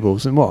 3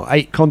 tables and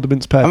 8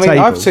 condiments per I mean,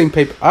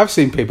 table. I've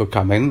seen people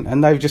come in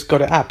and they've just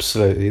got it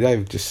absolutely.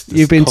 They've just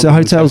You've been to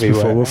condiments hotels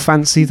everywhere. before. Well,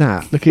 fancy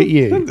that. Look at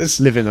you, There's-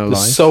 living a the life.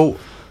 salt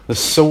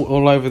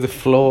all over the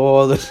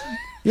floor, the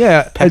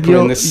Yeah, and pepper in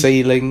you're, the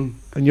ceiling.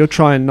 and you're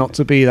trying not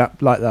to be like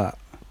that.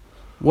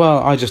 Well,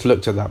 I just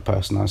looked at that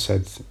person. I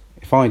said,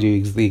 if I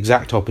do the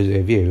exact opposite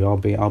of you,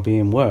 I'll be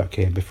in work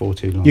here before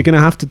too long. You're going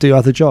to have to do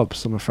other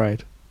jobs, I'm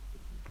afraid.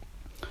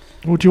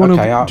 Well, do you want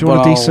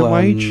a decent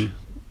wage?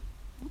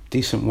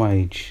 Decent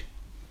wage.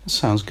 That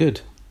sounds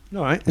good.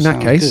 All right. In that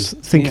sounds case,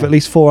 good. think of Yeah. at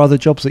least 4 other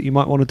jobs that you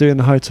might want to do in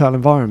the hotel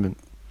environment.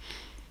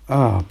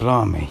 Oh,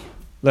 blimey.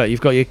 Look,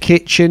 you've got your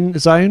kitchen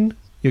zone.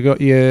 You've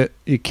got your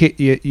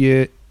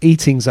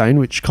eating zone,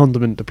 which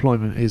condiment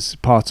deployment is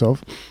part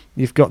of.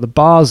 You've got the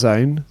bar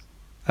zone.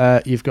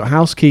 You've got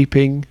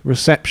housekeeping,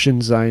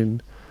 reception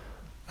zone,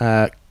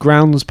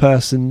 grounds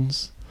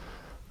persons,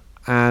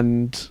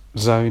 and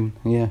Zone,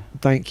 yeah.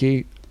 thank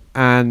you,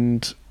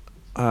 and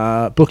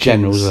bookings.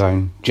 General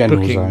zone.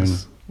 General Bookings.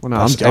 zone. Well, no,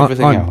 That's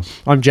everything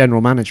else. I'm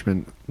general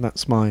management.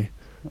 That's my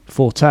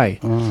forte.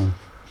 Oh,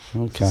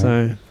 okay.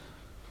 So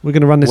we're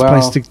going to run this Well-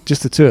 place to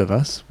just the 2 of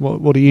us.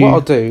 What do you? What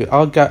I'll do,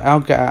 I'll get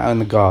out in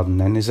the garden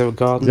then. Is there a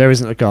garden? There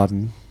isn't a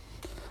garden.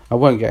 I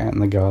won't get out in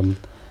the garden.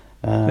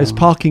 There's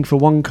parking for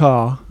 1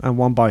 car and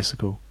 1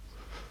 bicycle.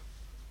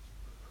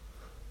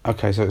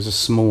 Okay, so it's a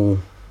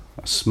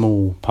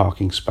small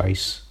parking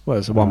space. Well,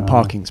 it's a 1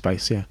 parking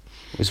space, yeah.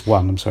 It's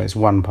one. I'm sorry, it's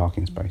 1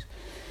 parking space.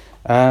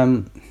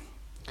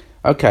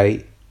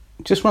 Okay,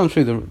 just run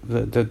through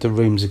the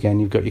rooms again.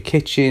 You've got your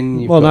kitchen.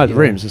 You've Well, got no, the your-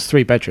 rooms. There's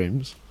 3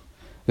 bedrooms.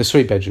 There's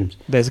 3 bedrooms.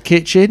 There's a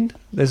kitchen.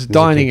 There's a There's a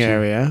dining kitchen,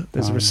 area.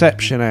 There's a dining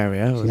reception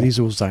area. Well, Yeah. these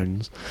are all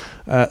zones.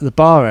 The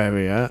bar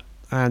area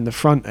and the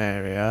front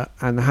area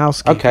and the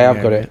housekeeping. Okay, I've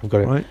got area, it. I've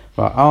got it. Right.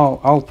 Right,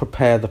 I'll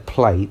prepare the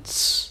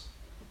plates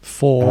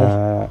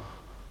For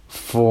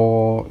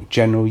for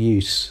general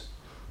use.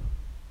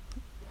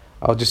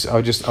 I'll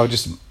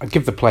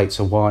give the plates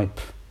a wipe.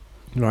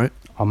 right.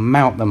 I'll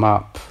mount them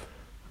up.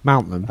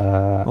 Mount them.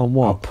 On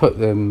what? I'll put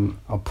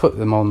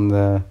them on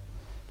the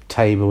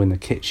table in the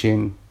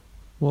kitchen.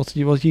 What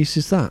use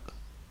is that?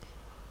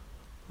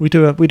 We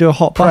do a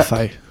hot Prep.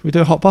 buffet. We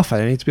do a hot buffet.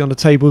 They need to be on the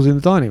tables in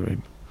the dining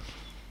room.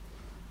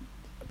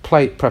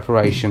 Plate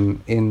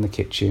preparation in the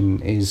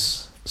kitchen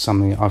is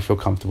something I feel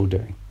comfortable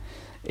doing.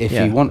 If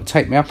Yeah. you want to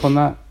take me up on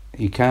that,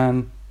 you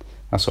can.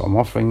 That's what I'm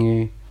offering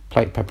you.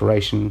 Plate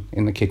preparation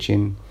in the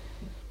kitchen.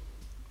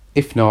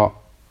 If not,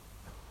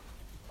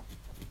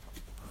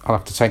 I'll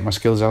have to take my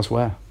skills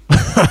elsewhere.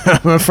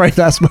 I'm afraid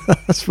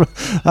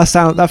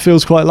that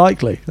feels quite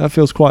likely. That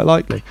feels quite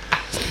likely.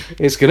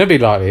 It's going to be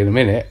likely in a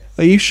minute.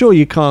 Are you sure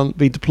you can't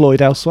be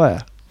deployed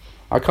elsewhere?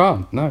 I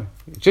can't. No,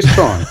 just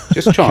try.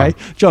 Just try. Okay,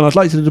 John, I'd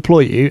like to deploy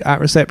you at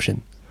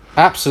reception.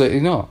 Absolutely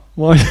not.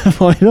 Why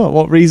not?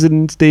 What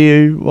reasons do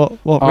you?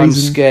 What I'm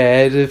reason?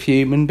 scared of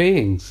human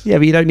beings. Yeah,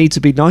 but you don't need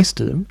to be nice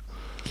to them.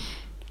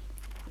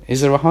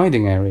 Is there a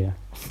hiding area?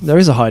 There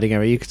is a hiding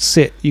area. You could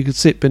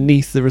sit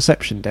beneath the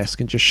reception desk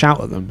and just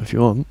shout at them if you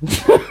want.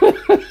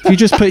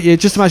 If you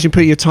just imagine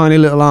putting your tiny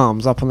little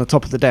arms up on the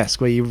top of the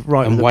desk where you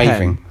write And with a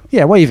waving. pen.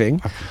 Yeah,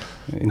 waving.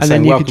 And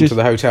saying, welcome to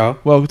the hotel.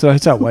 Welcome to the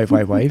hotel. Wave,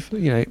 wave, wave.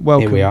 You know,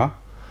 welcome. Here we are.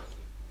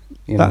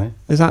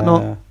 Is that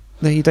not?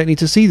 No, you don't need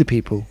to see the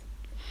people.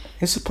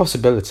 It's a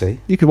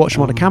possibility. You could watch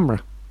them on a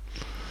camera.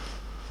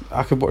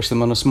 I could watch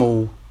them on a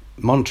small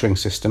monitoring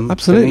system.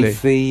 Absolutely.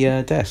 Beneath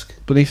the desk.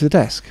 Beneath the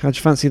desk. How'd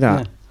you fancy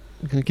that?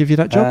 Yeah. Can I give you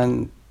that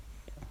job?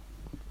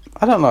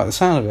 I don't like the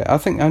sound of it. I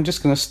think I'm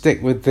just going to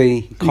stick with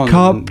the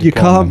You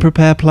can't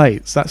prepare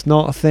plates. That's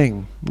not a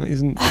thing. That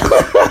isn't.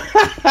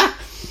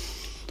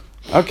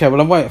 Okay,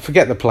 well, I won't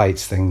forget the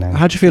plates thing then.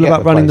 How do you feel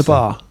about running the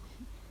bar?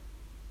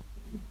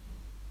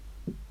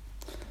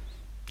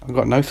 I've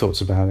got no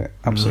thoughts about it.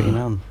 Absolutely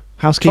none.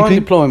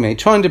 Housekeeping.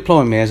 Try and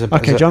deploy me as a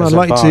okay, John. I'd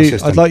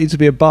like you to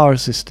be a bar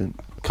assistant.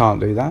 Can't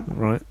do that.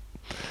 Right.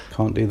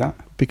 Can't do that.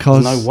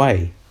 Because there's no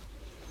way.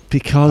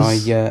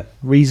 Because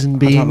reason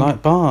being, I don't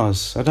like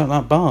bars.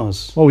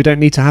 Well, we don't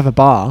need to have a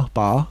bar.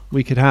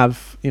 We could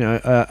have,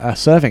 a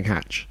serving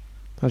hatch.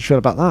 How do you feel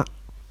about that?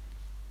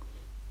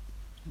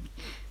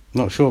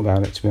 Not sure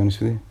about it, to be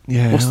honest with you.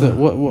 Yeah.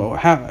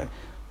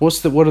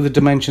 What are the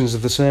dimensions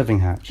of the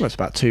serving hatch? Well, it's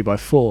about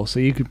 2x4, so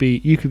you could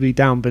be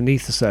down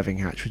beneath the serving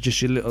hatch with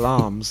just your little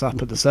arms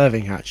up at the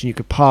serving hatch, and you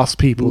could pass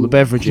people the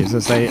beverages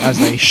as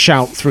they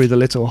shout through the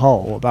little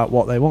hole about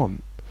what they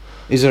want.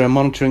 Is there a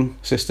monitoring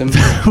system?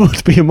 There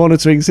would be a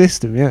monitoring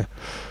system, yeah.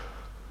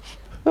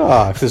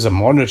 If there's a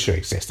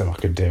monitoring system, I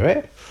could do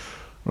it.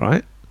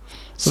 Right.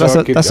 So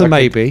that's a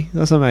maybe.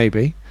 That's a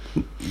maybe.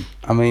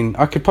 I mean,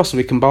 I could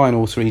possibly combine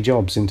all three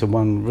jobs into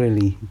one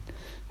really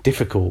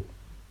difficult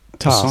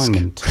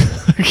assignment.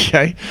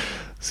 Okay.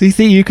 So you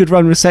think you could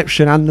run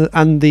reception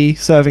and the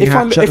serving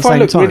hatch at the same time? If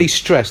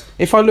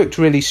I looked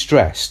really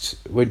stressed,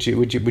 would you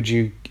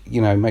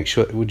make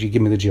sure? Would you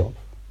give me the job?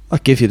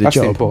 I'd give you the That's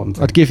job. The important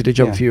thing. I'd give you the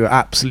job if you were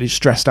absolutely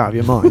stressed out of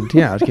your mind.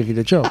 Yeah, I'd give you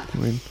the job. I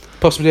mean,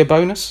 possibly a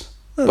bonus.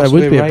 There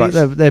would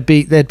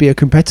be there'd be a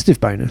competitive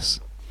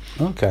bonus.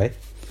 Okay.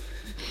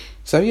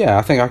 So yeah,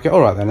 I think I could. All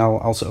right, then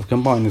I'll sort of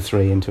combine the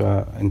three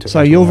into.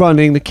 So you're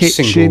running the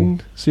kitchen.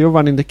 Single. So you're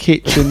running the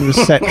kitchen,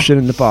 reception,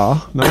 and the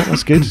bar. No,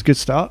 that's good. It's a good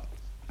start.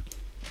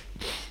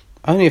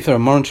 Only if there are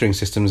monitoring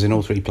systems in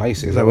all three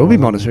places. There will be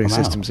monitoring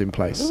systems in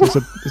place.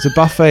 It's a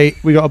buffet.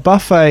 We got a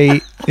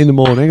buffet in the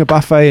morning, a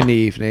buffet in the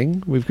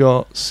evening. We've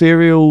got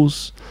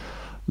cereals,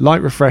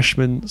 light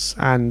refreshments,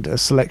 and a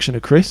selection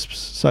of crisps.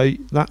 So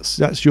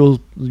that's your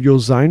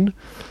zone,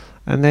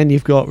 and then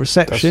you've got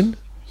reception,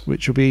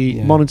 which will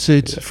be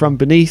monitored from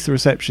beneath the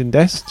reception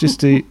desk,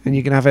 and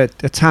you can have a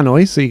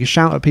tannoy, so you can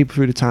shout at people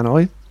through the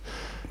tannoy.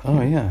 Oh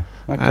yeah.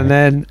 Okay. And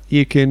then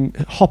you can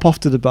hop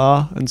off to the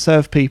bar and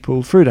serve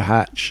people through the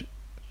hatch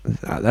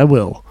at their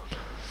will.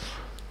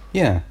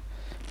 Yeah.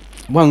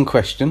 One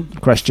question.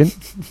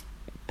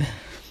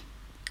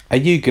 Are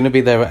you going to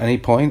be there at any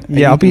point?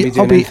 I'll be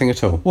doing anything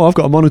at all. Well, I've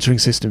got a monitoring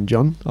system,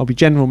 John. I'll be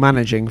general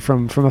managing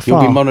from afar.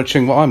 You'll be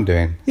monitoring what I'm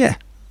doing. Yeah,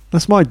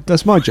 that's my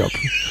job.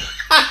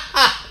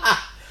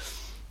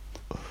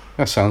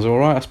 That sounds all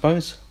right, I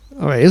suppose.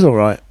 Oh, it is all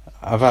right.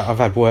 I've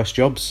had worse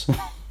jobs.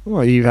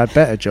 Well, you've had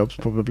better jobs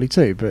probably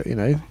too, but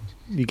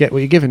you get what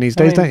you're given these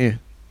days, don't you?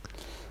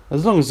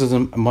 As long as there's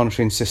a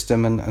monitoring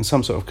system and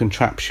some sort of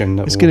contraption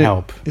that will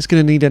help. It's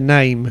going to need a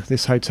name,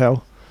 this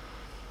hotel.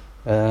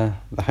 The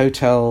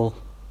hotel.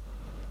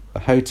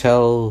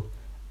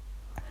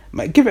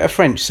 Give it a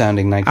French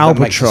sounding name.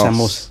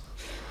 Albatross.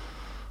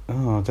 I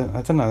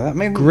don't know. That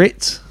maybe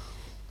Grit.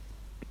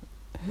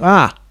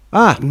 No,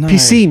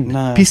 piscine.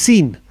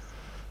 Piscine.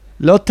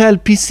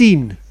 L'Hôtel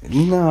Piscine.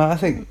 No, I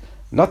think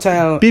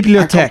l'Hôtel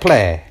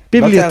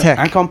Bibliothèque.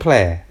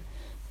 Incomplet.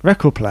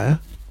 Record player.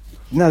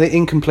 No, the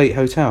incomplete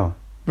hotel.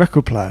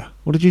 Record player.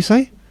 What did you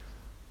say?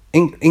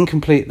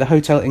 Incomplete. The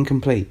hotel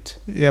incomplete.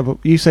 Yeah, but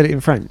you said it in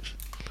French.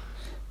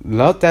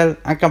 L'Hôtel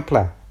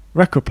Incomplet.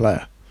 Record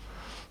player.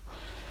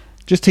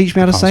 Just teach me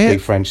how to say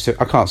it.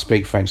 I can't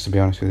speak French, to be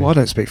honest with you. Well, I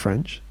don't speak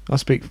French. I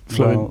speak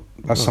fluent. Well,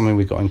 that's something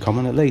we've got in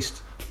common, at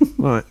least.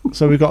 Right.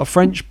 So we've got a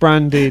French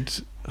branded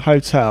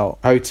hotel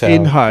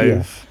in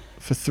Hove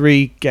for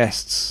 3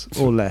 guests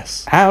or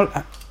less.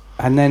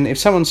 And then if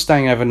someone's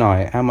staying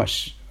overnight, how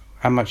much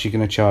are you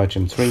going to charge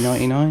them?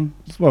 $3.99?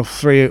 Well,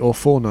 $3 or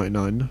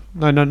 $4.99.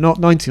 No, not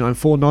 $99.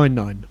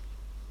 $4.99.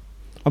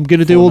 I'm going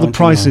to do all the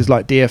prices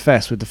like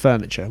DFS with the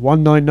furniture.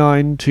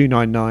 $199,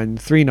 $299,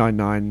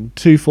 $399,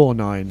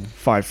 $249,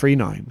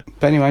 $539.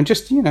 But anyway,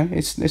 just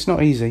it's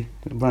not easy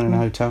running a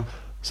hotel.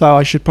 So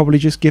I should probably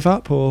just give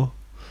up, or?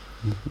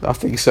 I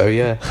think so,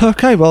 yeah.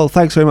 Okay, well,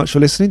 thanks very much for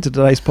listening to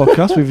today's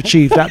podcast. We've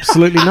achieved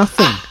absolutely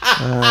nothing.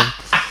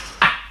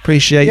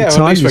 Appreciate your time.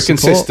 Well, at least we're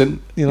support.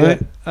 Consistent.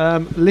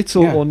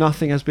 Little or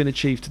nothing has been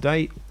achieved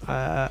today.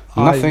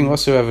 Nothing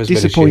whatsoever has been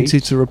achieved.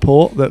 Disappointed to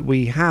report that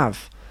we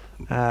have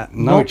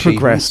not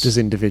progressed as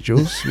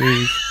individuals.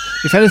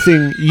 if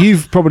anything,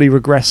 you've probably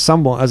regressed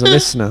somewhat as a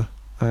listener.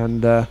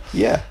 And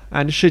yeah.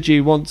 And should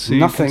you want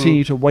to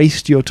continue to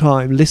waste your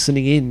time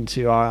listening in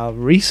to our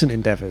recent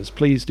endeavours,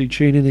 please do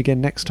tune in again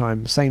next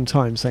time, same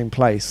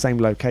place, same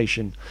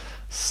location,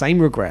 same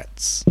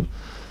regrets.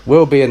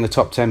 We'll be in the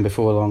top 10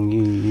 before long,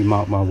 you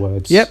mark my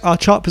words. Yep, our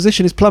chart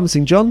position is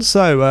plummeting, John,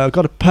 so I've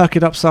got to perk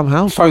it up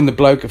somehow. Phone that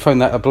bloke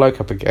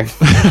up again.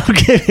 I'll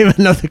give him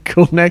another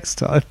call next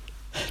time.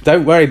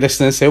 Don't worry,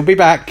 listeners, he'll be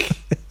back.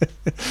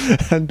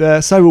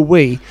 And so will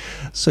we.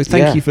 So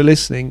thank you for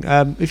listening.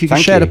 If you can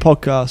share the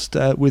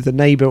podcast with a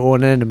neighbour or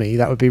an enemy,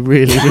 that would be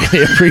really,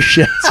 really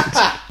appreciated.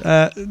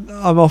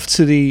 I'm off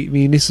to the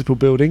municipal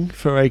building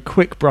for a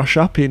quick brush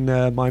up in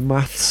my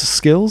maths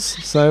skills.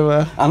 So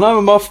and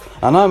I'm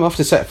off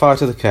to set fire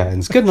to the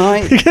curtains. Good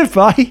night.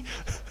 Goodbye.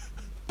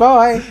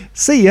 Bye.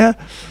 See ya.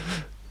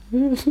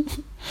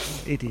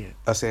 Idiot.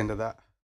 That's the end of that.